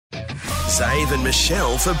Zave and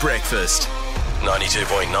Michelle for breakfast.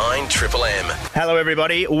 92.9 Triple M. Hello,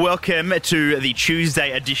 everybody. Welcome to the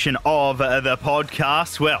Tuesday edition of the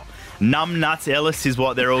podcast. Well, Numb Nuts Ellis is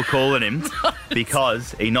what they're all calling him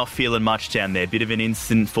because he's not feeling much down there. Bit of an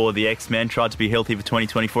incident for the X-Men. Tried to be healthy for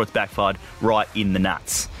 2024. It's backfired right in the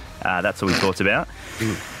nuts. That's what we talked about.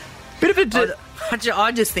 Bit of a...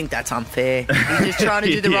 I just think that's unfair. He's just trying to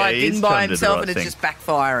do the right thing by himself and it's just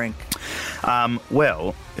backfiring.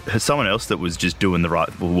 Well, someone else that was just doing the right...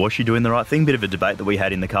 Well, was she doing the right thing? Bit of a debate that we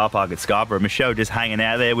had in the car park at Scarborough. Michelle just hanging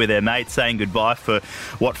out there with her mate, saying goodbye for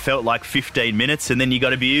what felt like 15 minutes, and then you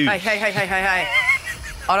got abused. Hey.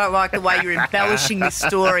 I don't like the way you're embellishing this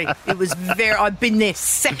story. It was I've been there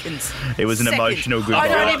seconds. It was an emotional goodbye. I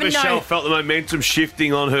don't even Michelle know. felt the momentum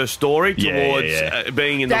shifting on her story towards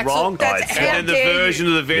being in the wrong. And the version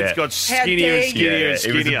of the events got skinnier and skinnier and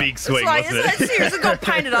skinnier. It was a big swing, wasn't it? It seriously got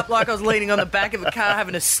painted up like I was leaning on the back of a car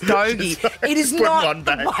having a stogie. It is not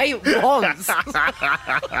the way it was.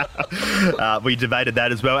 We debated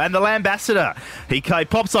that as well. And the Lambassador, he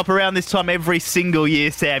pops up around this time every single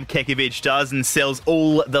year, Sam Kekovich does, and sells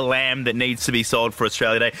all the lamb that needs to be sold for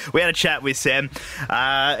Australia Day. We had a chat with Sam.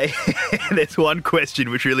 There's one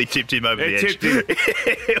question which really tipped him over the edge,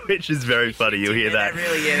 which is very funny. You'll hear that.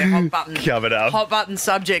 Really, hot button. Coming up. Hot button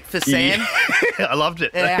subject for Sam. Yeah. I loved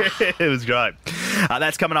it. Yeah. It was great.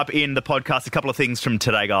 That's coming up in the podcast. A couple of things from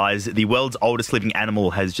today, guys. The world's oldest living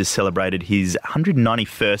animal has just celebrated his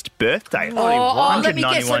 191st birthday. Let me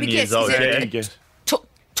guess. Years old.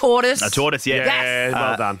 Tortoise. A tortoise, yeah. Yes.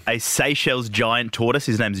 Well done. A Seychelles giant tortoise.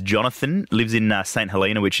 His name's Jonathan. Lives in St.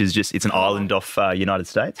 Helena, which is it's an island off United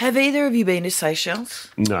States. Have either of you been to Seychelles?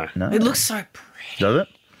 No. It looks so pretty. Does it?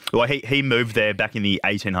 Well, he moved there back in the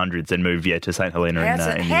 1800s and moved, to St.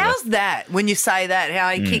 Helena. How's that, when you say that, how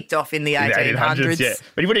he kicked off in the 1800s? Yeah.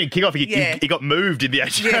 But he wouldn't even kick off. He got moved in the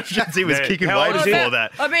 1800s. He was kicking way before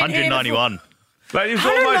that. 191. But he was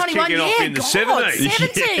almost kicking off in the 70s.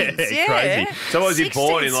 70s, yeah. Crazy. So was he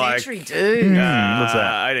born in what's that?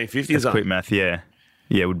 1850s? That's quick math, yeah.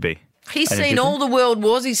 Yeah, it would be. He's seen all the world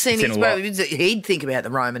wars. He's seen he'd think about the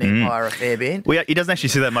Roman Empire a fair bit. Well, he doesn't actually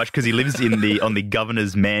see that much because he lives on the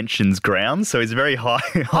governor's mansion's grounds, so he's a very high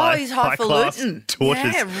class tortoise.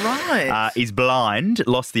 Yeah, right. He's blind,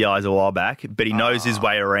 lost the eyes a while back, but he knows his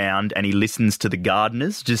way around and he listens to the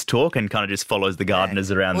gardeners just talk and kind of just follols the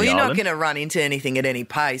gardeners around the island. Well, you're not going to run into anything at any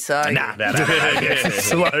pace, are you? No.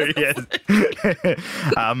 Slow, yes.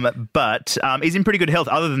 But he's in pretty good health.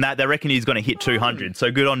 Other than that, they reckon he's going to hit 200,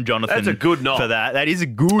 so good on Jonathan. That's a good knock. For that. That is a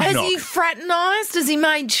good knock. Has he fraternised? Has he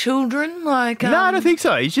made children? No, I don't think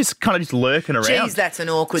so. He's just kind of just lurking around. Geez, that's an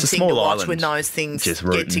awkward thing to watch when those things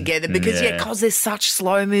get together. Because, because they're such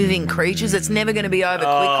slow-moving creatures, it's never going to be over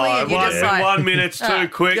quickly. And 1 minute's too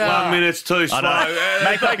quick, 1 minute's too slow.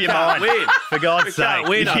 Make up your mind. For God's sake.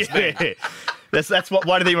 Win us, man. That's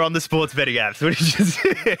why do they were on the sports betting apps?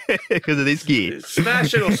 Because of this gear.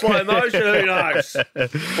 Smash it or slow motion, who knows?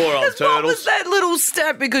 Poor old turtles. What was that little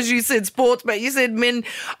stat? Because you said sports bet. You said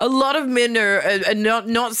a lot of men are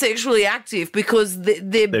not sexually active because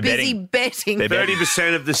they're busy betting.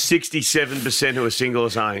 30% of the 67% who are single are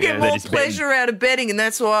saying. Get more pleasure out of betting, and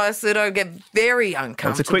that's why I said I get very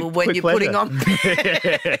uncomfortable when you're putting on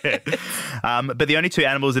but the only two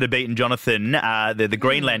animals that have beaten Jonathan, the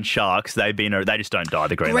Greenland sharks. They just don't die,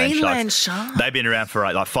 the Greenland sharks. They've been around for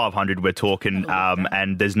like 500, we're talking,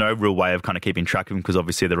 and there's no real way of kind of keeping track of them because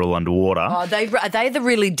obviously they're all underwater. Oh, are they the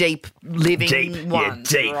really deep living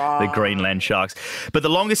ones? Yeah, deep, right. The Greenland sharks. But the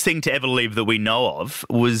longest thing to ever live that we know of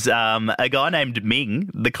was a guy named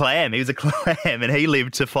Ming, the clam. He was a clam, and he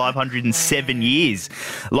lived to 507 years.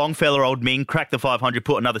 Long fella, old Ming, cracked the 500,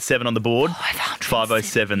 put another 7 on the board.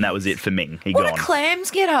 507, that was it for Ming. What do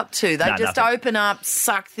clams get up to? They just open up,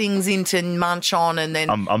 suck things into munch on, and then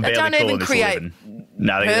they don't even create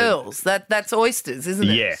pearls. That's oysters, isn't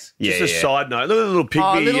it? Yeah. Just a side note. Look at the little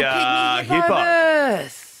pygmy hippo.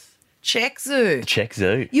 Czech Zoo. Czech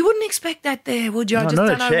Zoo. You wouldn't expect that there, would you? I just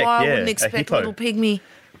don't know why I wouldn't expect little pygmy.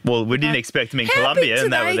 Well, we didn't expect them in Colombia,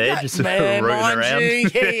 and they were there just rooting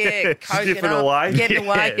around. Yeah. Different away. Getting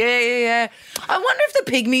away. Yeah. I wonder if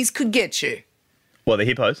the pygmies could get you. Well, the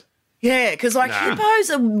hippos? Yeah, because hippos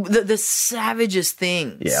are the savagest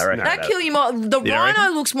things. Yeah, I reckon. They kill you more. The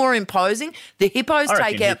rhino looks more imposing. The hippos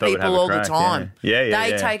take out people all the time. Yeah.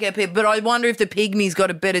 They take out people. But I wonder if the pygmy's got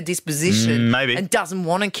a better disposition maybe. And doesn't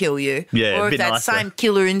want to kill you. Yeah, or if that same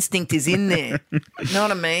killer instinct is in there. You know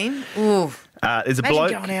what I mean? Ooh. There's a Imagine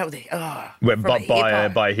bloke going out with it.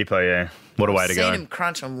 By a hippo, yeah. What a way to go. I've seen them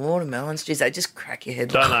crunch on watermelons. Jeez, they just crack your head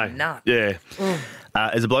Don't like they? a nut. Yeah.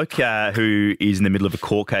 There's a bloke who is in the middle of a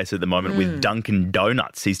court case at the moment with Dunkin'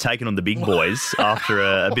 Donuts. He's taken on the big boys after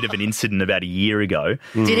a bit of an incident about a year ago.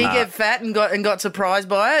 Did he get fat and got surprised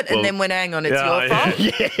by it and then went, hang on, it's your fault?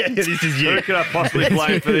 Yeah, this is you. Who could I possibly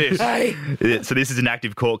blame for this? So this is an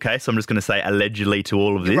active court case. So I'm just going to say allegedly to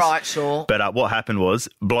all of this. Right, sure. But what happened was,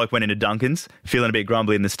 bloke went into Dunkin's, feeling a bit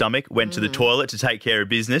grumbly in the stomach, went to the toilet to take care of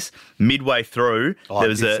business. Midway through, there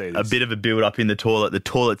was a bit of a build-up in the toilet. The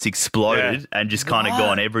toilet's exploded and just kind of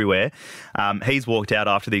gone everywhere. He's walked out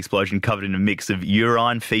after the explosion covered in a mix of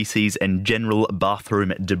urine, faeces and general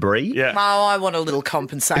bathroom debris. Yeah. Oh, I want a little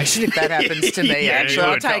compensation if that happens to me, actually.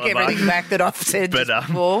 I'll take everything back that I've said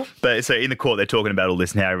before. But so in the court, they're talking about all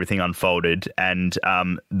this and how everything unfolded. And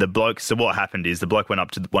the bloke, so what happened is the bloke went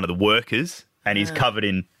up to one of the workers and he's covered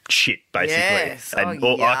in shit, basically. Yes. And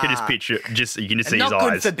I can just picture, you can just see his eyes.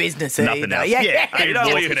 Not good for business Nothing else. Yeah. You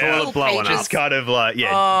don't leave a toilet blowing up. Just kind of like,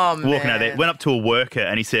 walking out there. Went up to a worker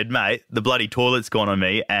and he said, mate, the bloody toilet's gone on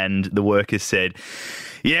me. And the worker said,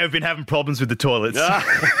 yeah, we've been having problems with the toilets. So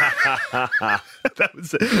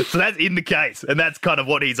that's in the case. And that's kind of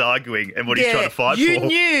what he's arguing and what he's trying to fight for. You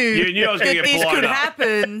knew I was going to get this blown could up.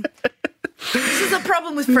 happen. This is the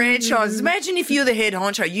problem with franchises. Imagine if you're the head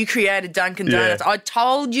honcho, you created Dunkin' Donuts. I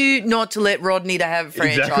told you not to let Rodney to have a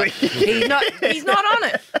franchise. Exactly. He's not on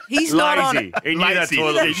it. He's not on it. He knew that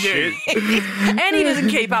toilet was shit. And he doesn't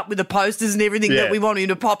keep up with the posters and everything that we want him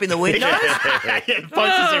to pop in the windows. The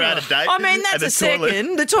posters are out of date. I mean, that's a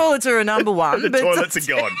second. The toilets are a number one. The toilets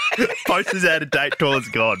are gone. Posters out of date, toilets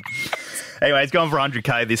gone. Anyway, he's gone for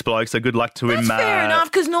 100K, this bloke, so good luck to him. That's fair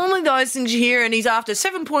enough, because normally those things you hear and he's after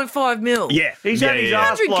 7.5 mil. Yeah. He's had his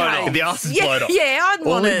ass blown off. The ass is blown off. Yeah, I'd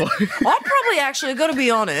want it. I'd probably actually, I've got to be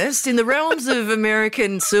honest, in the realms of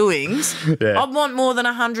American suings, I'd want more than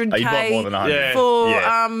 100K You'd want more than 100. for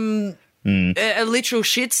a literal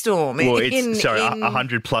shitstorm. Well,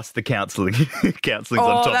 100 plus the counselling. Counseling's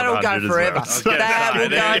on top that'll of 100 go forever. as well. That will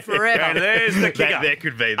go forever. And there's the kicker. There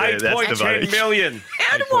could be. That's the vote. 8.10 million.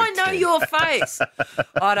 How do I know your face?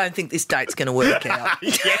 I don't think this date's going to work out.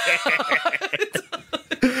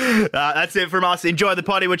 That's it from us. Enjoy the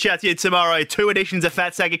party. We'll chat to you tomorrow. 2 editions of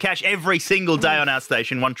Fat Sack of Cash every single day on our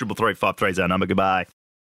station. 1333 530 is our number. Goodbye.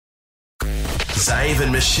 Zave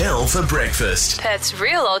and Michelle for breakfast. Perth's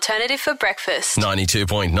real alternative for breakfast.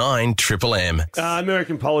 92.9 Triple M.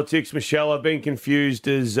 American politics, Michelle. I've been confused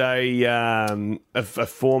as a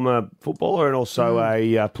former footballer and also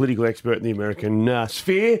a political expert in the American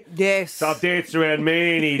sphere. Yes. So I've danced around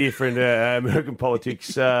many different American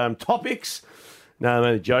politics topics. No, I'm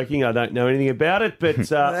only joking. I don't know anything about it.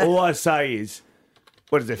 But all I say is,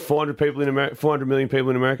 what is there, 400 million people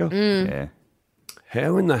in America? Yeah.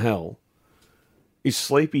 How in the hell is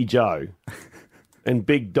Sleepy Joe and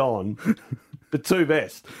Big Don the two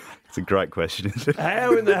best? It's a great question, isn't it?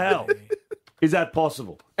 How in the hell is that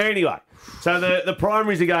possible? Anyway, so the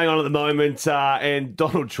primaries are going on at the moment, and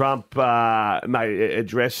Donald Trump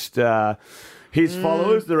addressed his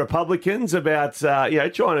followers, the Republicans, about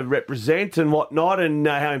trying to represent and whatnot, and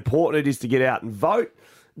how important it is to get out and vote.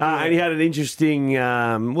 And he had an interesting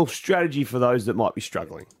strategy for those that might be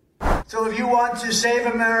struggling. So if you want to save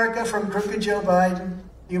America from crooked Joe Biden,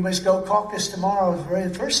 you must go caucus tomorrow. It's the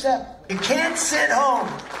very first step. You can't sit home.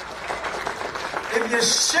 If you're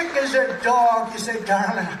sick as a dog, you say,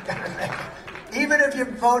 darling, I gotta make it. Even if you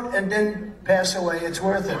vote and then pass away, it's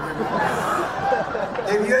worth it.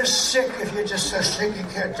 If you're sick, if you're just so sick you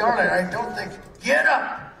can't, darling, I don't think, get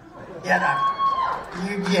up. Get up.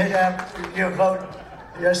 You get up, you vote.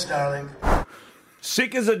 Yes, darling.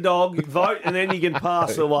 Sick as a dog, vote, and then you can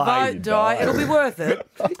pass away. Vote, die. It'll be worth it.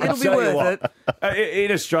 It'll be worth it.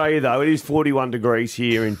 In Australia, though, it is 41 degrees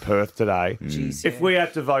here in Perth today. Jeez, if we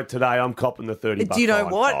have to vote today, I'm copping the $30 Do you know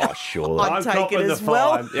fine. what? Oh, surely. I'd take copping it as the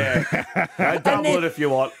well. fine. Yeah. Double it if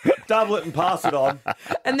you want. Double it and pass it on.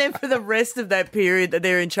 And then for the rest of that period that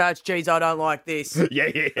they're in charge, geez, I don't like this.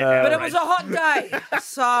 Yeah. But it was a hot day,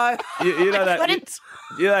 so... You know that...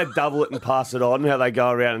 You know, double it and pass it on, how they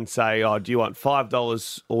go around and say, oh, do you want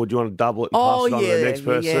 $5 or do you want to double it and pass it on to the next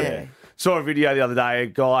person? Yeah. Saw a video the other day, a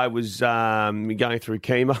guy was going through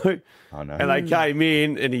chemo. Oh, no. And they came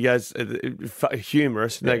in and he goes,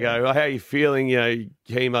 humorous, and they go, oh, how are you feeling? You know,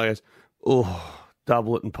 chemo. He goes, oh,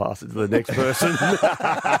 double it and pass it to the next person.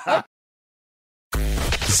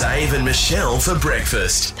 Zave and Michelle for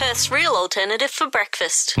breakfast. Perth's real alternative for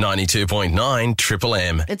breakfast. 92.9 Triple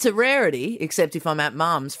M. It's a rarity, except if I'm at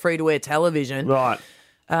mum's, free-to-air television. Right.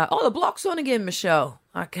 The block's on again, Michelle.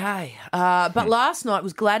 Okay. But last night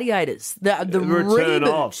was Gladiators. The return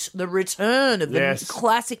reboot, the return of the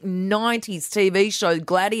classic 90s TV show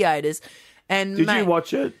Gladiators. And Did you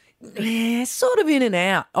watch it? Yeah, sort of in and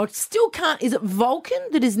out. I still can't. Is it Vulcan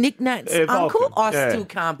that is Nick Nat's uncle? Vulcan, I still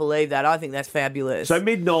can't believe that. I think that's fabulous. So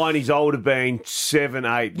mid-90s, I would have been 7,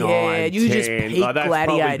 8, 9, Yeah, you 10. just peak that's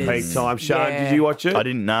Gladiators. probably peak time. Sean, Yeah. did you watch it? I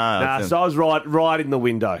didn't know. Nah, so I was right in the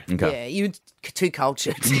window. Okay. Yeah, you too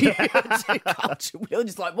cultured. Too cultured. We were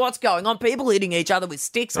just like, what's going on? People hitting each other with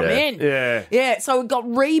sticks. I'm in. Yeah. Yeah, so it got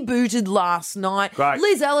rebooted last night. Great.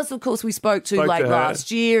 Liz Ellis, of course, we spoke to late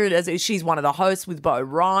last year. And she's one of the hosts with Bo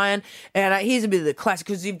Ryan. And here's a bit of the classic,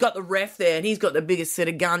 because you've got the ref there, and he's got the biggest set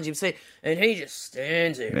of guns you've seen. And he just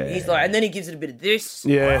stands there. Yeah. He's like, and then he gives it a bit of this.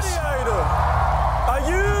 Yes. Are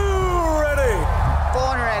you ready?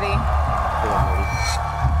 Born ready.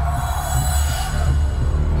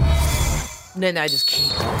 And then they just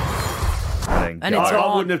kick off. And it's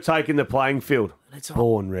I wouldn't have taken the playing field. It's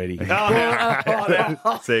Born ready. See you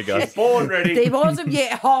guys. Born ready. There wasn't.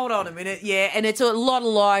 Yeah, hold on a minute. Yeah, and it's a lot of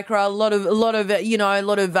lycra, a lot of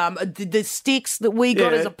the sticks that we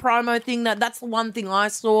got as a promo thing. That's the one thing I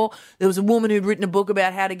saw. There was a woman who'd written a book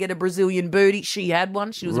about how to get a Brazilian booty. She had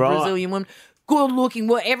one. She was a Brazilian woman. Good looking.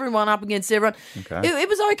 Well, everyone up against everyone. Okay. It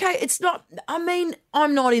was okay. It's not. I mean,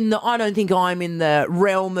 I'm not in the. I don't think I'm in the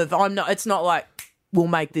realm of. I'm not. It's not like. We'll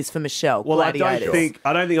make this for Michelle. Well, I don't think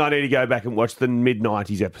I need to go back and watch the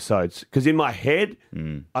mid-90s episodes, because in my head,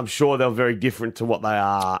 I'm sure they're very different to what they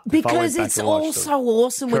are. Because it's all so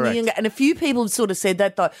awesome when you're younger. And a few people have sort of said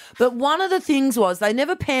that, though. But one of the things was they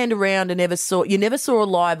never panned around and you never saw a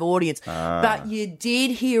live audience. But you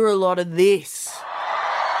did hear a lot of this.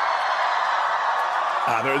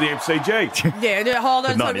 They're at the MCG. Yeah, hold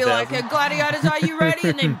on. It's going to be like, Gladiators, are you ready?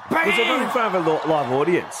 And then bam! Was it not in front of a live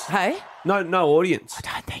audience? Hey? No audience. I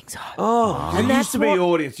don't think so. Oh, and there used to be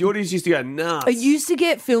audience. The audience used to go nuts. It used to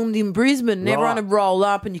get filmed in Brisbane, and everyone would roll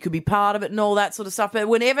up, and you could be part of it and all that sort of stuff. But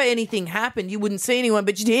whenever anything happened, you wouldn't see anyone,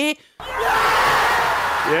 but you'd hear,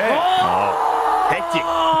 Hectic.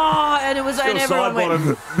 and it was, and everyone went,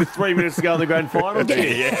 with 3 minutes to go in the grand final.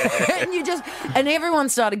 and everyone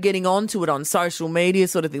started getting onto it on social media,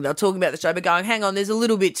 sort of thing. They were talking about the show, but going, hang on, there's a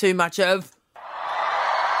little bit too much of.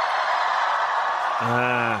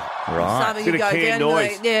 Right. Something you go down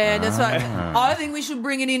noise. That's right. I think we should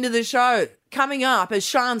bring it into the show. Coming up, as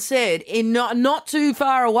Sean said, in not too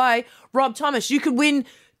far away, Rob Thomas, you could win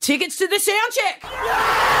tickets to the sound check.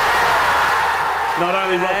 Not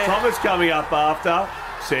only Rob Thomas coming up after,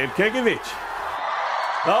 Sam Kekovich.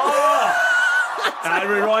 It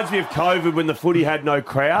reminds me of COVID when the footy had no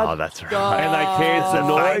crowd. Oh, that's right. And they cancelled the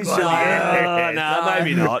noise. No,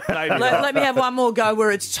 maybe not. Let me have one more go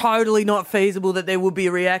where it's totally not feasible that there would be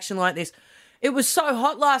a reaction like this. It was so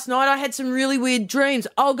hot last night, I had some really weird dreams.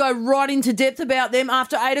 I'll go right into depth about them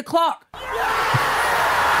after 8 o'clock. Well,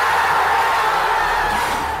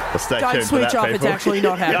 stay Don't tuned switch for that, off, people. it's actually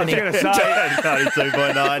not happening. I was going to say.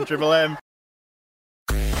 92.9 Triple M.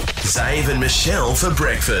 Zave and Michelle for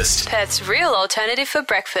breakfast. Perth's real alternative for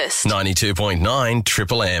breakfast. 92.9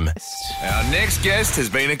 Triple M. Our next guest has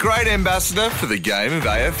been a great ambassador for the game of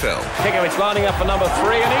AFL. Kekovich lining up for number 3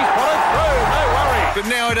 and he's put it through, no worry. But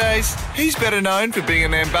nowadays, he's better known for being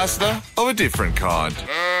an ambassador of a different kind.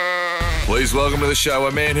 Please welcome to the show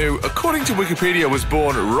a man who, according to Wikipedia, was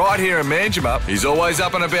born right here in Manjimup. He's always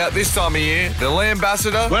up and about this time of year. The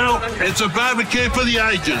Lambassador. Well, it's a barbecue for the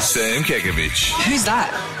ages. Sam Kekovich. Who's that?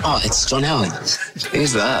 Oh, it's John Allen.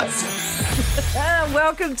 Who's that?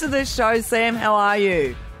 Welcome to the show, Sam. How are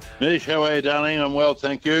you? Mish, how are you, darling? I'm well,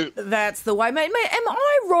 thank you. That's the way. Mate, am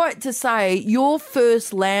I right to say your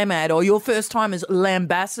first Lamb ad or your first time as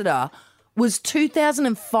Lambassador was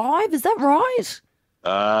 2005? Is that right?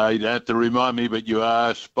 You don't have to remind me, but you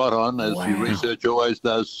are spot on, as your research always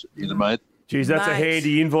does, mate. Geez, that's a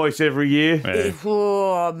handy invoice every year.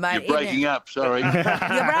 Oh, mate. You're breaking up, sorry. Is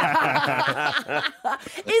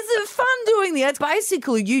it fun doing the ads?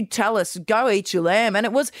 Basically, you tell us, go eat your lamb. And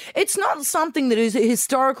it's not something that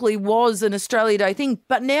historically was an Australia Day thing,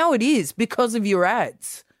 but now it is because of your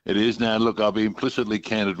ads. It is now. Look, I'll be implicitly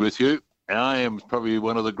candid with you. I am probably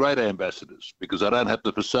one of the great ambassadors because I don't have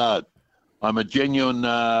the facade. I'm a genuine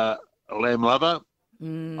lamb lover.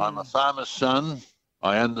 I'm a farmer's son.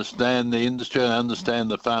 I understand the industry. I understand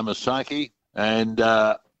the farmer's psyche. And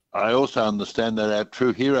I also understand that our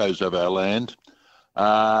true heroes of our land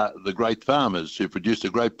are the great farmers who produce a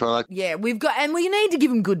great product. Yeah, we need to give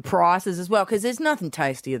them good prices as well because there's nothing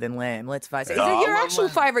tastier than lamb, let's face it. Is it your actual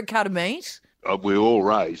favourite cut of meat? We're all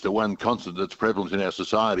raised. The one constant that's prevalent in our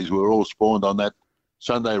societies, we're all spawned on that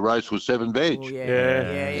Sunday roast with 7 veg. Oh,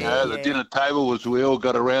 yeah. The dinner table was, we all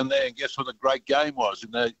got around there, and guess what the great game was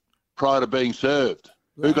prior to being served?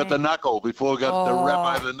 Who got the knuckle before got the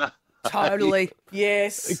wrap over the knuckle? Totally.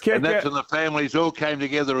 Yes. And that's when the families all came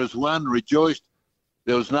together as one, rejoiced.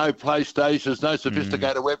 There was no PlayStations, no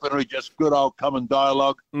sophisticated weaponry, just good old common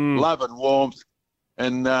dialogue, love and warmth.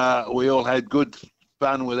 And we all had good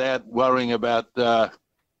fun without worrying about,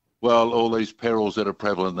 all these perils that are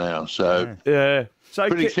prevalent now. So, So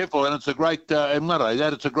pretty simple. And it's a great, and not only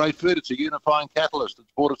that, it's a great food. It's a unifying catalyst. It's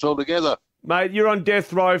brought us all together. Mate, you're on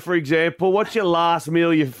death row, for example. What's your last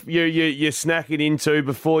meal you're snacking into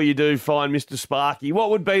before you do find Mr. Sparky? What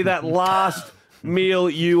would be that last meal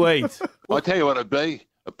you eat? I'll tell you what it'd be.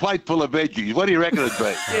 A plate full of veggies. What do you reckon it'd be?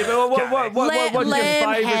 Yeah, but what's your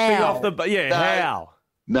favourite thing off the... Yeah, how?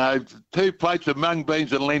 No, 2 plates of mung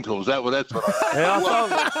beans and lentils. That's what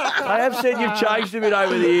I have said you've changed a bit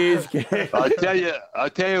over the years. I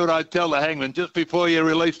tell you what I tell the hangman. Just before you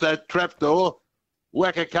release that trapdoor,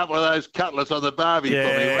 whack a couple of those cutlets on the barbie for me.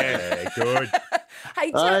 Yeah, good.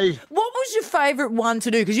 Hey, what was your favourite one to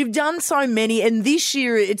do? Because you've done so many, and this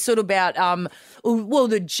year it's sort of about this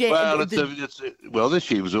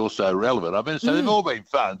year was also relevant. I mean, so they've all been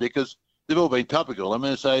fun because they've all been topical. I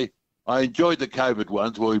mean, I enjoyed the COVID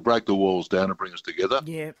ones where we broke the walls down and bring us together.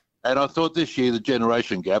 Yeah. And I thought this year the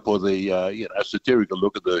generation gap, or the satirical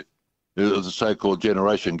look at the so-called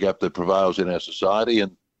generation gap that prevails in our society,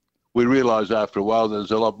 and we realised after a while there's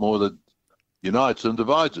a lot more that unites than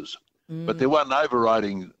divides us. But the one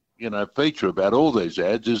overriding, feature about all these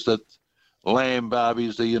ads is that Lamb Barbie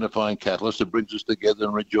is the unifying catalyst that brings us together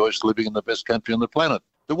and rejoice living in the best country on the planet.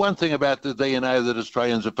 The one thing about the DNA that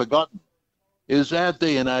Australians have forgotten is our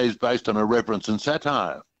DNA is based on irreverence and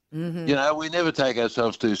satire. Mm-hmm. We never take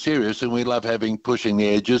ourselves too serious, and we love pushing the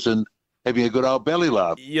edges and having a good old belly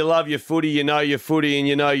laugh. You love your footy, you know your footy, and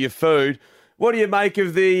you know your food. What do you make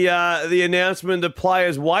of the announcement that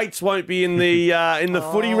players' weights won't be in the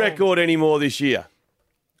footy record anymore this year?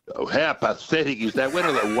 Oh, how pathetic is that? When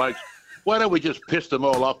are the weights? Why don't we just piss them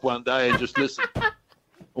all off one day and just listen?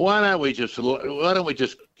 Why don't we just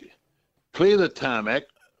clear the tarmac,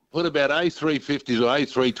 put about A350s or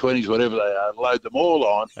A320s, whatever they are, load them all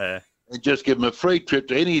on, and just give them a free trip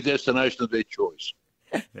to any destination of their choice.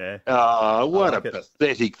 Yeah. Oh, what a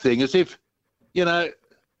pathetic thing. As if,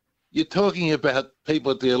 you're talking about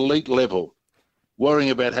people at the elite level worrying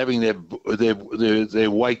about having their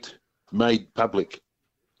weight made public.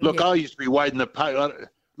 Look, I used to be weighed in the...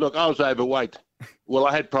 Look, I was overweight. Well,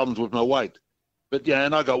 I had problems with my weight. But,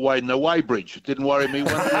 and I got weighed in the weighbridge. It didn't worry me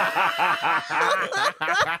one bit.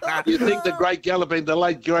 You think the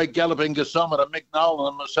late great galloping gasometer, Mick Nolan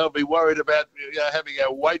and myself, be worried about having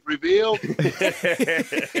our weight revealed?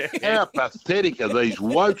 How pathetic are these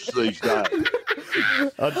wokes these days?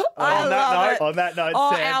 On that note, Sam.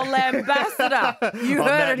 Our Lambassador. You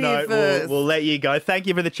heard it here first. We'll let you go. Thank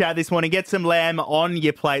you for the chat this morning. Get some lamb on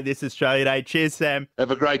your plate this Australia Day. Cheers, Sam.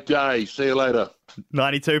 Have a great day. See you later.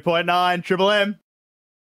 92.9 Triple M.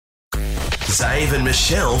 Zave and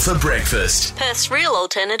Michelle for breakfast. Perth's real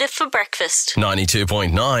alternative for breakfast.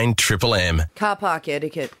 92.9 Triple M. Car park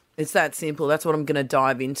etiquette. It's that simple. That's what I'm going to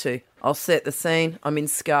dive into. I'll set the scene. I'm in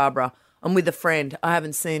Scarborough. I'm with a friend. I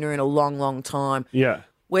haven't seen her in a long, long time. Yeah.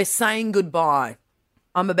 We're saying goodbye.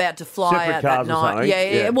 I'm about to fly Separate out that cars or night. something?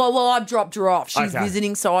 Yeah. Well, I've dropped her off. She's Okay.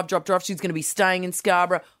 visiting, so I've dropped her off. She's going to be staying in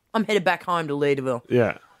Scarborough. I'm headed back home to Leederville.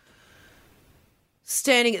 Yeah.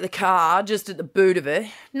 Standing at the car, just at the boot of it.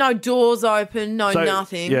 No doors open,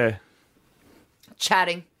 nothing. Yeah.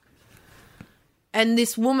 Chatting. And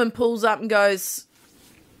this woman pulls up and goes,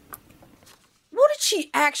 what did she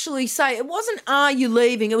actually say? It wasn't, are you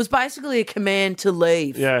leaving? It was basically a command to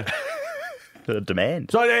leave. Yeah. A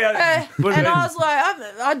demand. So, And I was like, I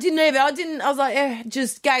was like,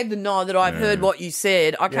 just gave the nod that I've heard what you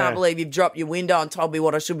said. I can't believe you've dropped your window and told me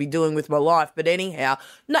what I should be doing with my life. But anyhow,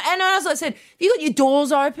 no, and as I said, you got your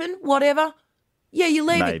doors open, whatever. Yeah, you're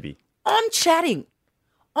leaving. Maybe. I'm chatting.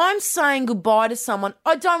 I'm saying goodbye to someone.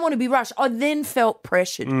 I don't want to be rushed. I then felt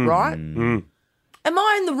pressured, right? Am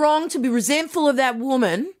I in the wrong to be resentful of that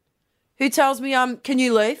woman who tells me, can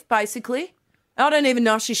you leave, basically? I don't even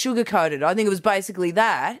know if she sugarcoated. I think it was basically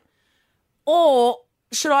that. Or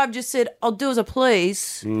should I have just said, I'll do as I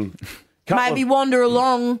please, maybe wander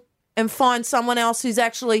along and find someone else who's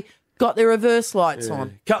actually got their reverse lights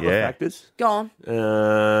on. Couple of factors. Go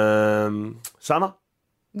on. Summer.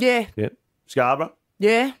 Yeah. Yep. Scarborough.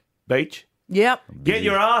 Yeah. Beach. Yep. Get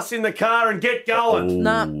your ass in the car and get going.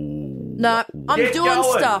 No. I'm Get doing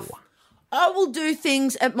going. stuff. I will do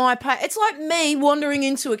things at my pace. It's like me wandering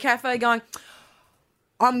into a cafe going,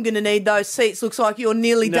 I'm going to need those seats. Looks like you're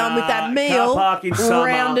nearly done with that meal. Car park in summer.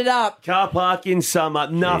 Round it up. Car park in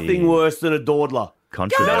summer. Nothing worse than a dawdler. Go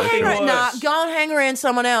and, Controversial. go and hang around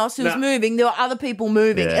someone else who's moving. There were other people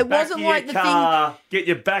moving. Yeah. It wasn't Back like to the your car, get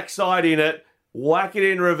your backside in it, whack it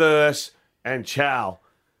in reverse, and chow.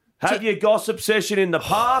 Have your gossip session in the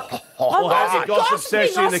park, or have your gossip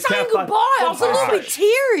session in the cafe. I was saying goodbye. I was a little bit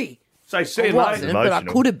teary. Say, see you I wasn't, later. but I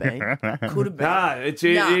could have been. Could have been. No, it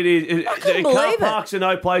is. I couldn't Car believe it. parks are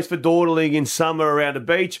no place for dawdling in summer around a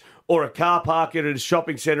beach or a car park at a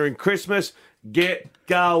shopping centre in Christmas. Get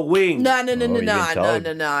going. No. you've been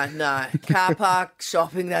No. Car park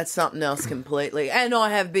shopping, that's something else completely. And I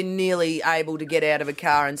have been nearly able to get out of a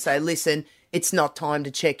car and say, listen, it's not time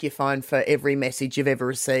to check your phone for every message you've ever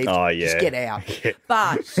received. Oh, yeah. Just get out.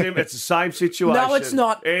 But It's the same situation. no, it's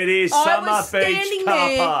not. It is I summer was beach standing car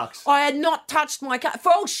there. parks. I had not touched my car.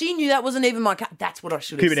 For all she knew, that wasn't even my car. That's what I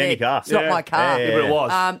should have Could said. be any car. It's not my car. Yeah, but it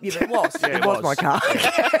was. Yeah, but it was. it it was was. my car.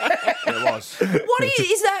 It was.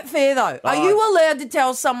 Is that fair though? Are you allowed to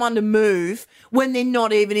tell someone to move when they're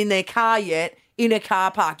not even in their car yet in a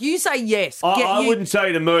car park? You say yes. I wouldn't tell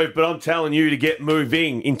you to move, but I'm telling you to get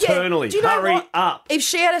moving internally. Do you know Hurry what? up. If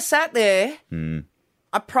she had sat there,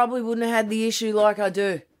 I probably wouldn't have had the issue like I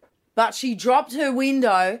do. But she dropped her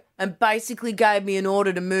window and basically gave me an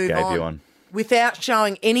order to move Gave on. you one. Without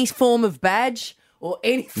showing any form of badge or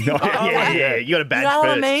anything like that. Yeah, you got a badge You know first.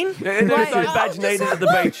 what I mean? And there's no Like, badge needed at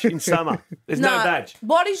the beach in summer. There's no badge.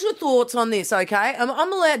 What is your thoughts on this, okay? I'm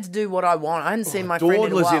allowed to do what I want. I hadn't seen my friend in a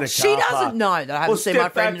Dawdler's while. in a She car doesn't park. know that I haven't Well, seen my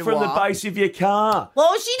step friend back in a from while. the base of your car.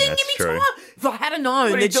 Well, she didn't That's give me true. time. If I had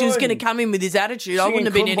known What are you that she was doing? going to come in with this attitude, I Singing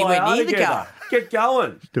wouldn't have been anywhere Kumbaya near the together. car. Get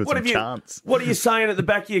going. Doing What some have you? chants. What are you saying at the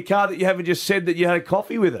back of your car that you haven't just said that you had a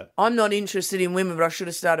coffee with her? I'm not interested in women, but I should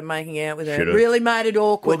have started making out with her. Should've. It really made it Well,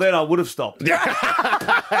 awkward. then I would have stopped.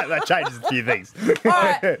 That changes a few things. All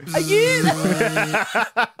right, are you?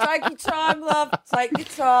 Take your time, love. Take your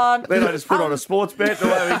time. Then I just put on a sports bet.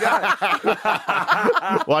 Away we go.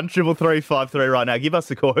 133353 right now. Give us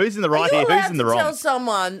a call. Who's in the Are right you here? allowed Who's in the to wrong? tell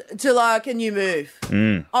someone to like, can you move?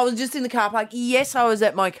 I was just in the car park. Yes, I was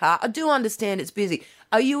at my car. I do understand it's busy.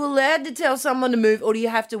 Are you allowed to tell someone to move, or do you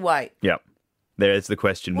have to wait? Yep. There's the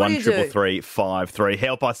question. What do you do? 133353.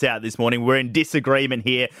 Help us out this morning. We're in disagreement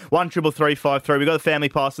here. 133353. We've got the family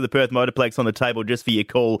pass to the Perth Motorplex on the table just for your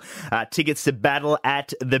call. Tickets to Battle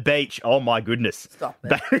at the Beach. Oh my goodness. Stop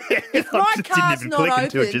it. If I my just car's didn't even not click open,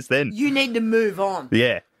 into it just then. you need to move on.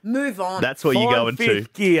 Yeah. Move on. That's what you're Find going to.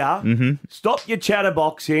 fifth gear. Stop your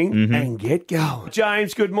chatterboxing and get going.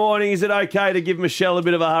 James, good morning. Is it okay to give Michelle a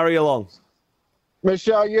bit of a hurry along?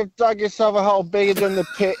 Michelle, you've dug yourself a hole bigger than the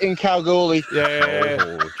pit in Kalgoorlie.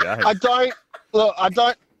 Yeah. Oh, James. I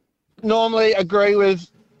don't normally agree with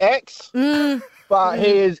X, but he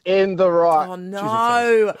is in the right. Oh,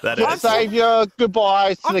 no. That Just is. save your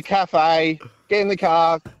goodbyes to the cafe, get in the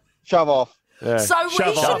car, shove off. Yeah. So we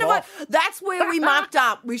Shove shouldn't off. have. That's where we mucked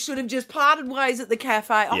up. We should have just parted ways at the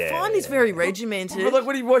cafe. I Yeah. find this very regimented. But look,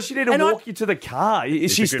 what she need to And walk you to the car.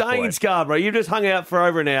 Is she a good staying in point. Scarborough? You've just hung out for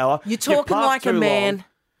over an hour. You're talking parked like a too man. long.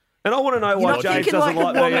 And I want to know why not James thinking doesn't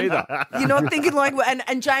like like, a me woman. either. You're not thinking like,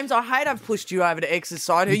 and James, I hate I've pushed you over to X's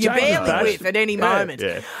side, who you James barely bashed- with at any Yeah, moment.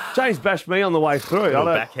 Yeah. James bashed me on the way through. I Little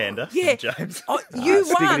don't- backhander. Yeah. James. Oh, you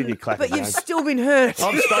stick it in won, your clacker, but you've James. still been hurt.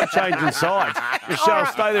 I'm stuck changing sides. Michelle, All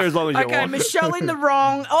right. stay there as long as you Okay, want. Michelle in the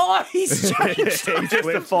wrong. Oh, he's changed. Just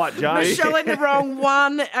to fight James. Michelle in the wrong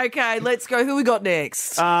one. Okay, let's go. Who we got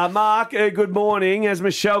next? Mark, good morning. Has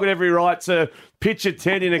Michelle got every right to pitch a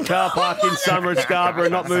tent in a car park in summer at Scarborough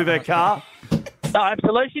and not move her car? No,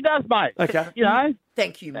 absolutely she does, mate. Okay. You know,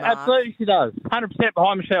 Thank you, Mark. absolutely she does. 100%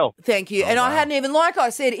 behind Michelle. Thank you. And I hadn't even, like I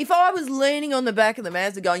said, if I was leaning on the back of the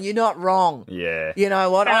Mazda going, you're not wrong. Yeah. You know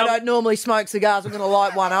what? I Now- don't normally smoke cigars. I'm going to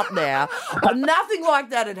light one up now. But nothing like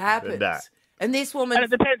that had happened. No. And this woman, And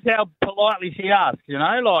it depends how politely she asks, you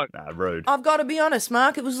know, like, Nah, rude. I've got to be honest,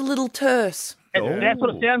 Mark, it was a little terse. that's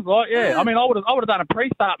what it sounds like, yeah. I mean, I would have done a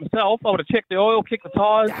pre-start myself. I would have checked the oil, kicked the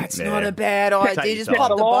tyres. That's Yeah. not a bad idea. Just your pop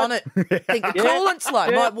time. the bonnet. Think the coolant's low.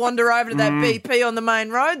 Yeah. Might wander over to that BP on the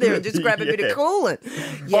main road there and just grab a bit of coolant.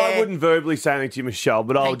 Yeah. I wouldn't verbally say anything to you, Michelle,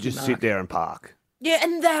 but I would Thank you, just Mark. sit there and park. Yeah,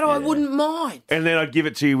 and that I wouldn't mind. And then I'd give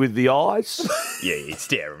it to you with the eyes, Yeah, you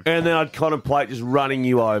stare him. and then I'd contemplate just running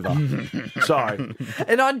you over. Sorry.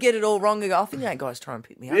 And I'd get it all wrong and go, I think that guy's trying to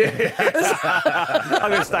pick me up.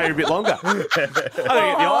 I'm going to stay here a bit longer. I'm going to get the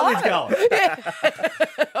eyelids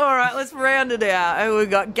going. All right, let's round it out. And we've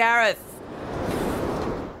got Gareth.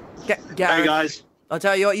 Gareth. Hey guys. I'll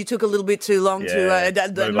tell you what, you took a little bit too long Yeah. to,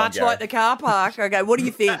 Move on, much like Gareth. the car park. Okay, what do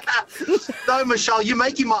you think? No, Michelle, you're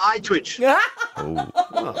making my eye twitch.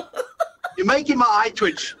 You're You're making my eye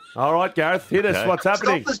twitch. All right, Gareth, hit us. What's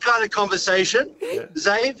happening? Stop this kind of conversation.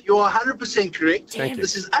 Zave, you're 100% correct. Thank you.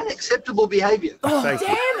 This is unacceptable behaviour. Oh, Thank you.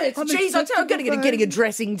 damn it. Jeez, I tell you, I'm going to get a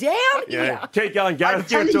dressing down here. Keep going, Gareth.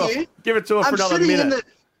 Give it to her for I'm another sitting minute.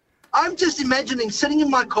 I'm just imagining sitting in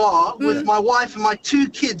my car with my wife and my 2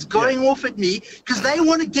 kids going off at me because they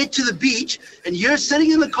want to get to the beach and you're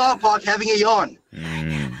sitting in the car park having a yawn.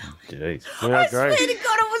 Jeez. I swear to God, it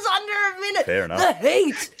was under a minute. Fair enough. The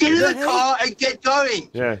heat. Get in the car and get going.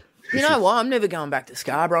 Yeah. You know what? I'm never going back to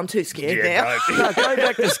Scarborough. I'm too scared now. No, go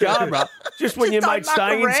back to Scarborough. Just when your mate's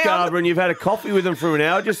staying in Scarborough and you've had a coffee with them for an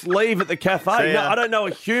hour, just leave at the cafe. No, I don't know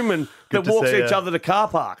a human that walks each other to car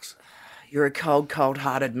parks. You're a cold,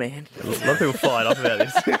 cold-hearted man. A lot of people fired up about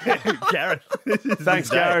this. Gareth. Thanks,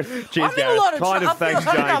 Gareth. Cheers, I'm in a lot of Kind of trouble. thanks,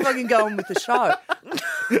 I don't know James. if I can go on with the show.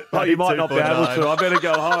 Oh, you might not be able to. I better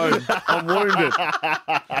go home. I'm wounded.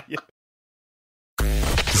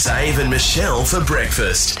 Zave and Michelle for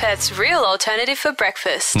breakfast. Perth's real alternative for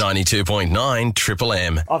breakfast. 92.9 Triple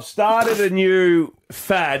M. I've started a new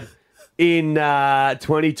fad in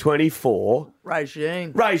 2024.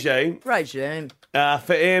 Regime.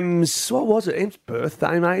 For Em's, what was it? Em's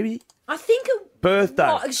birthday, maybe? I think Birthday.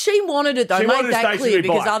 well, she wanted it, though. She Make wanted a that clear, stationary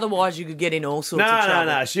because bike. otherwise you could get in all sorts of trouble.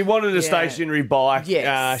 No. She wanted a stationary bike.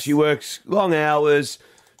 Yes. She works long hours,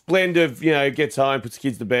 blend of, gets home, puts the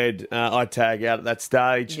kids to bed. I tag out at that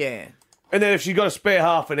stage. Yeah. And then if she's got to spare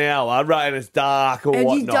half an hour, right, and it's dark or And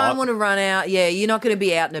whatnot. you don't want to run out. Yeah, you're not going to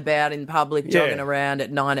be out and about in public, jogging around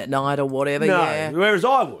at 9 at night or whatever. No, Yeah. whereas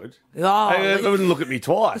I would. Oh, I wouldn't look at me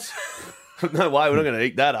twice. No way, we're not going to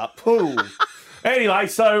eat that up. Ooh. Anyway,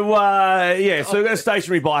 so we've got a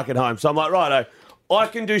stationary bike at home. So I'm like, righto, I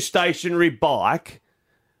can do stationary bike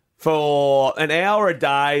for an hour a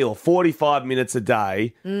day or 45 minutes a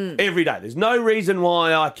day every day. There's no reason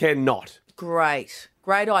why I cannot. Great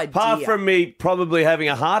idea. Apart from me probably having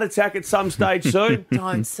a heart attack at some stage soon.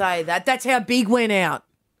 Don't say that. That's how Big went out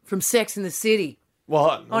from Sex and the City.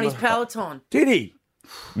 What? On his Peloton. Did he?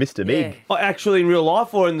 Mr. Big. Oh, actually in real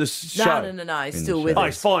life or in the show? No. He's still with us. Oh,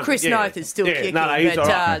 he's fine. Chris Noth is still kicking, he's but all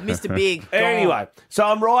right. Mr. Big. Anyway, so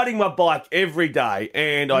I'm riding my bike every day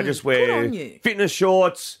and I just wear fitness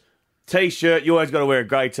shorts, T-shirt. You always got to wear a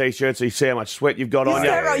grey T-shirt so you see how much sweat you've got on you.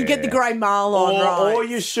 Right? You get the grey marl on, right? Or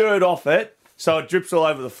your shirt off it so it drips all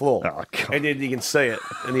over the floor. Oh, God. And then you can see it.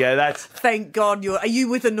 And that's... Thank God are you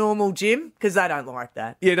with a normal gym? Because they don't like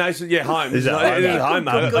that. Yeah, no, home. Is that home,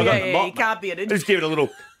 mate. Yeah, you can't be at it. Just give it a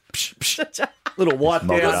little... little wipe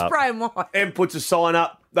Mop it down. up. Spray and wipe. And puts a sign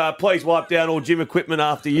up. Please wipe down all gym equipment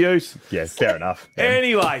after use. Yeah, fair enough.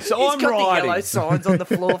 Anyway, so He's I'm got riding. the yellow signs on the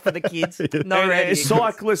floor for the kids. No And ready.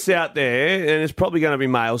 cyclists out there, and it's probably going to be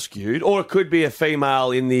male skewed, or it could be a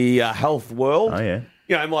female in the health world. Oh, yeah.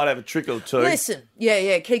 Might have a trick or two. Listen,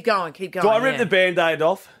 keep going. Do I rip the Band-Aid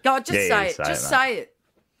off? Go, just Yeah, say you it. say Just it, say it.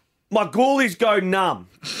 My ghoulies go numb.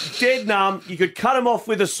 Dead numb. You could cut them off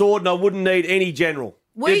with a sword and I wouldn't need any general.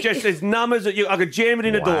 They're just as numb as I could jam it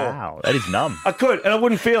in a door. Wow, that is numb. I could, and I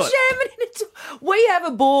wouldn't feel it. Jam it in a door. We have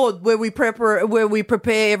a board where we prepare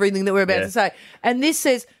everything that we're about to say. And this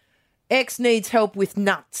says, X needs help with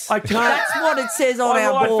nuts. I can't. That's what it says on I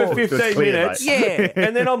our ride board. for 15 clear, minutes. mate.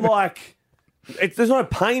 And then I'm like... there's no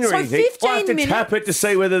pain or So anything. 15 I have to tap it to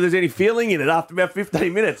see whether there's any feeling in it after about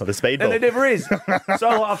 15 minutes. Or the speedball. And there never is.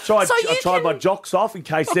 So I've tried. So you I've tried my jocks off in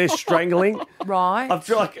case they're strangling. Right. I've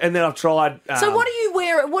tried, and then I've tried. So what are you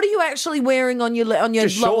wearing? What are you actually wearing on your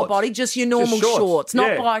Just lower shorts. body? Just your normal Just shorts,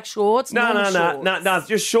 not yeah. bike shorts. normal shorts. No,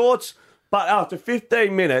 just shorts. But after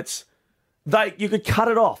 15 minutes, you could cut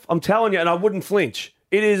it off. I'm telling you, and I wouldn't flinch.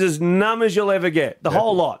 It is as numb as you'll ever get. The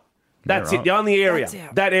whole lot. That's it. The only area.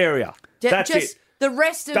 That area. That's just it. The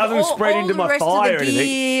rest of Doesn't all, spread all into the my rest thigh of or the anything.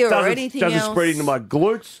 gear or anything else. Doesn't spread into my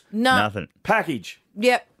glutes. No. Nothing. Package.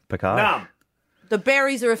 Yep. Picard. Numb. The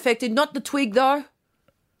berries are affected, not the twig though.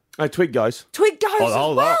 Oh, twig goes. Twig goes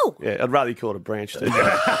as well. Yeah, I'd rather you call it a branch too.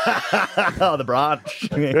 Oh, the branch.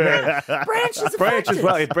 Branch is affected. Branch as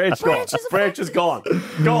well. Yeah, branch gone. Branch is gone.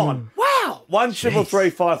 Gone. Wow.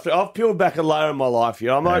 1-333-53. I've peeled back a layer in my life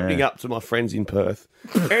here. I'm opening up to my friends in Perth.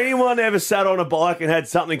 Anyone ever sat on a bike and had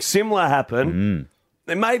something similar happen?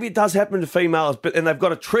 And maybe it does happen to females, and they've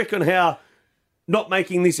got a trick on how not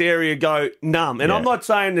making this area go numb. And I'm not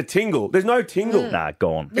saying the tingle. There's no tingle. Nah,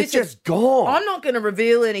 gone. It's just gone. I'm not going to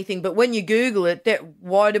reveal anything, but when you Google it,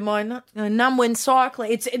 why do I not numb when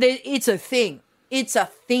cycling? It's a thing. It's a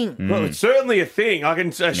thing. Well, it's certainly a thing. I can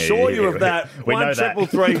assure you of that. We know that.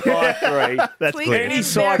 1-333-53. That's Twig clear. and Any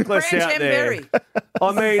cyclists branch out and there? berry.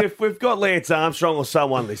 I mean, if we've got Lance Armstrong or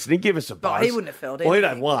someone listening, give us a buzz. he wouldn't have felt Well, he'd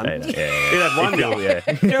anything. have one. Yeah. He'd have one. Yeah.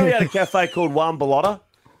 You know, he had a cafe called One Ballotta.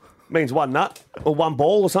 means one nut or one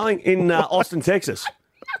ball or something in Austin, Texas.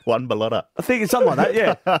 One ballotta. I think it's something like that,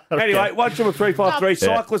 yeah. Okay. Anyway, 1-353,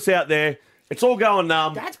 cyclists out there. It's all going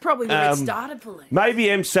numb. That's probably where it started, police. Maybe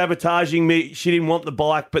Em's sabotaging me. She didn't want the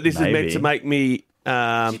bike, but this is meant to make me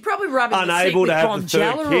She's probably rubbing unable the to seat have with the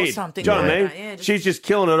third Bonjela kid. or something. Do you know what I mean? Yeah, She's just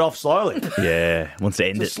killing it off slowly. Yeah, wants to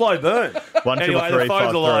end It's a it. slow burn. Anyway, the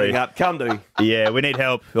phones are lighting 1-353. up. Come to me. Yeah, we need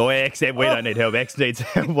help. Or XM, we don't need help. X needs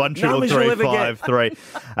help.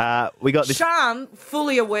 1-353. We got this. Sean,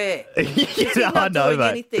 fully aware. He's I not know, doing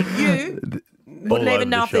mate. anything. You wouldn't over even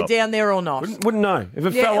know the if they're shop. down there or not. Wouldn't know. If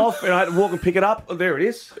it fell off and I had to walk and pick it up, oh, there it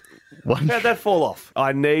is. How'd that fall off?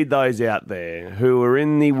 I need those out there who are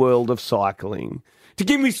in the world of cycling to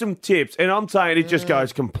give me some tips. And I'm saying it just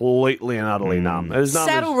goes completely and utterly numb. There's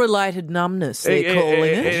Saddle-related numbness, they're calling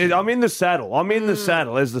it. I'm in the saddle. I'm in the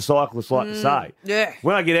saddle, as the cyclists like to say. Yeah.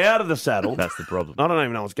 When I get out of the saddle, That's the problem. I don't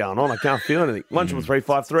even know what's going on. I can't feel anything.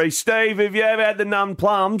 1-353. Steve, have you ever had the numb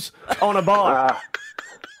plums on a bike?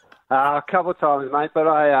 A couple of times, mate, but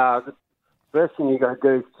the first thing you got to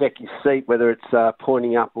do is check your seat, whether it's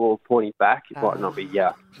pointing up or pointing back. It might not be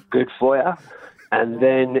good for you. And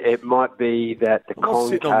then it might be that the I'm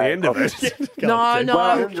sitting on the end of it. No,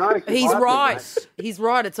 no, he's right. mate. He's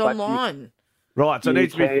right. It's But online. Right, so it you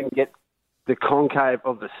needs to be... can get the concave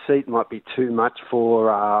of the seat might be too much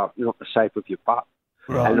for not the shape of your butt.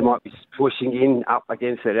 Right. And it might be pushing in up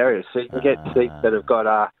against that area. So you can get seats that have got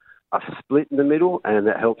a split in the middle, and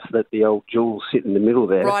that helps that the old jewels sit in the middle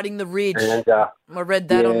there. Riding the ridge. And, I read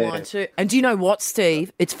that online too. And do you know what,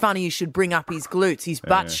 Steve? It's funny you should bring up his glutes, his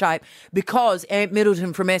butt shape, because Ant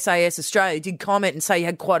Middleton from SAS Australia did comment and say you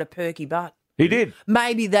had quite a perky butt. He did.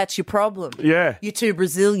 Maybe that's your problem. Yeah. You're too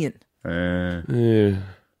Brazilian. Yeah.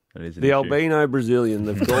 That is an The issue. albino Brazilian,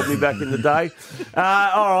 they've called me back in the day.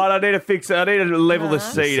 All right, I need to fix it. I need to level the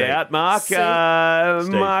seat out, Mark.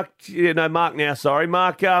 Mark now, sorry.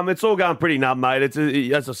 Mark, it's all going pretty numb, mate. It's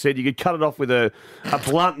as I said, you could cut it off with a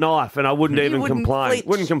blunt knife and I wouldn't even wouldn't complain. flinch.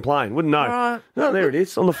 Wouldn't complain, wouldn't know. Right. No, there it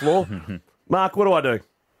is, on the floor. Mark, what do I do?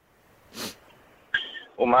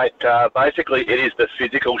 Well, mate, basically it is the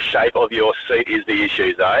physical shape of your seat is the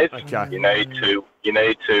issue, Dave. Okay. You need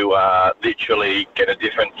to literally get a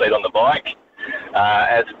different seat on the bike.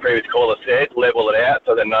 As the previous caller said, level it out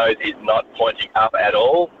so the nose is not pointing up at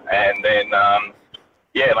all. And then,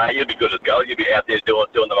 mate, you'll be good as gold. You'll be out there doing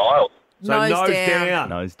the miles. So nose down. down.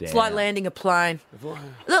 Nose down. It's like landing a plane. Look,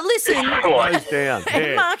 listen, Nose down. and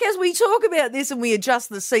Yeah. Mark, as we talk about this and we adjust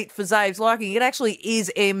the seat for Zave's liking, it actually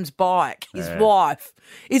is M's bike, his wife.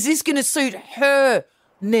 Is this going to suit her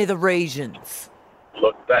nether regions?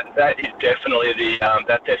 Look, that is definitely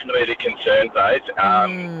the concern, Dave.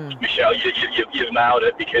 Michelle, you've nailed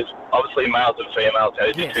it, because obviously males and females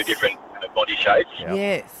have two different body shapes.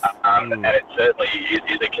 Yes. And it certainly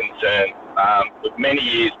is a concern. With many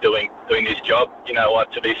years doing this job, you know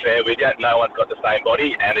what, to be fair with you, no one's got the same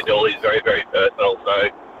body, and it all is very, very personal. So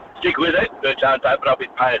stick with it. But don't open up with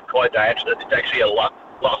pain. It's quite dangerous. It's actually a loss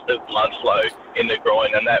of blood flow in the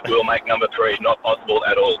groin, and that will make number 3 not possible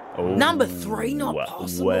at all. Number 3 not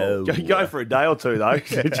possible. Well, Go for a day or two, though. You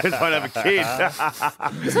just won't have a kid.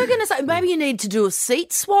 So I'm going to say, maybe you need to do a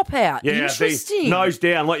seat swap out. Yeah, Interesting. see, nose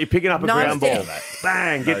down, like you're picking up a Nose ground ball. down.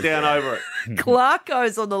 Bang, get down over it.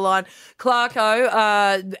 Clarko's on the line.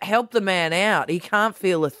 Clarko, help the man out. He can't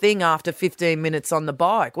feel a thing after 15 minutes on the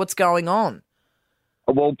bike. What's going on?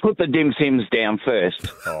 Well, put the dim sims down first.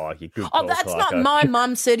 Oh, you good Oh, call, that's Clarko. not my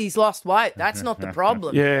mum said he's lost weight. That's not the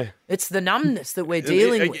problem. Yeah. It's the numbness that we're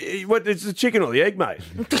dealing with. What, it's the chicken or the egg, mate.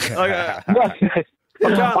 I can't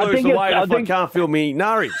I lose think the it's- weight I if I think- can't feel me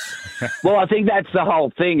nurries. Well, I think that's the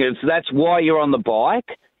whole thing. That's why you're on the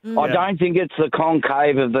bike. I don't think it's the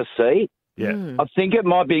concave of the seat. Yeah. I think it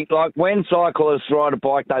might be like when cyclists ride a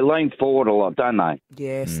bike, they lean forward a lot, don't they?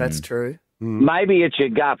 Yes, that's true. Maybe it's your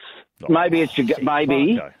guts. Maybe it's your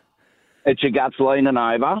maybe Clarko. it's your guts leaning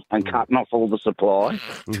over and cutting off all the supply.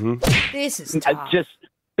 This is tough. Just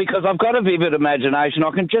because I've got a vivid imagination, I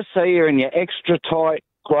can just see you in your extra tight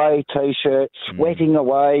grey t-shirt, sweating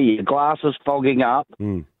away, your glasses fogging up,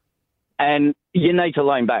 and you need to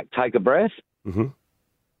lean back, take a breath, and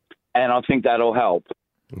I think that'll help.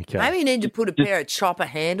 Okay. Maybe you need to put a pair of chopper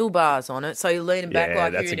handlebars on it so you're leaning back Yeah,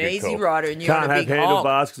 like that's you're a an good easy call. rider and you're Can't on a have big hop.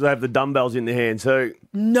 handlebars because they have the dumbbells in their hand. So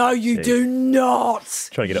No, you do not.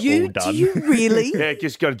 Trying to get it you, all done. Do you really? yeah,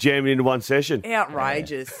 just got to jam it into one session.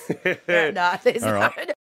 Outrageous. No, there's All right.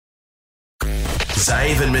 no.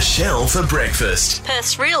 Zave and Michelle for breakfast.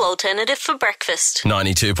 Perth's real alternative for breakfast.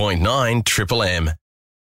 92.9 Triple M.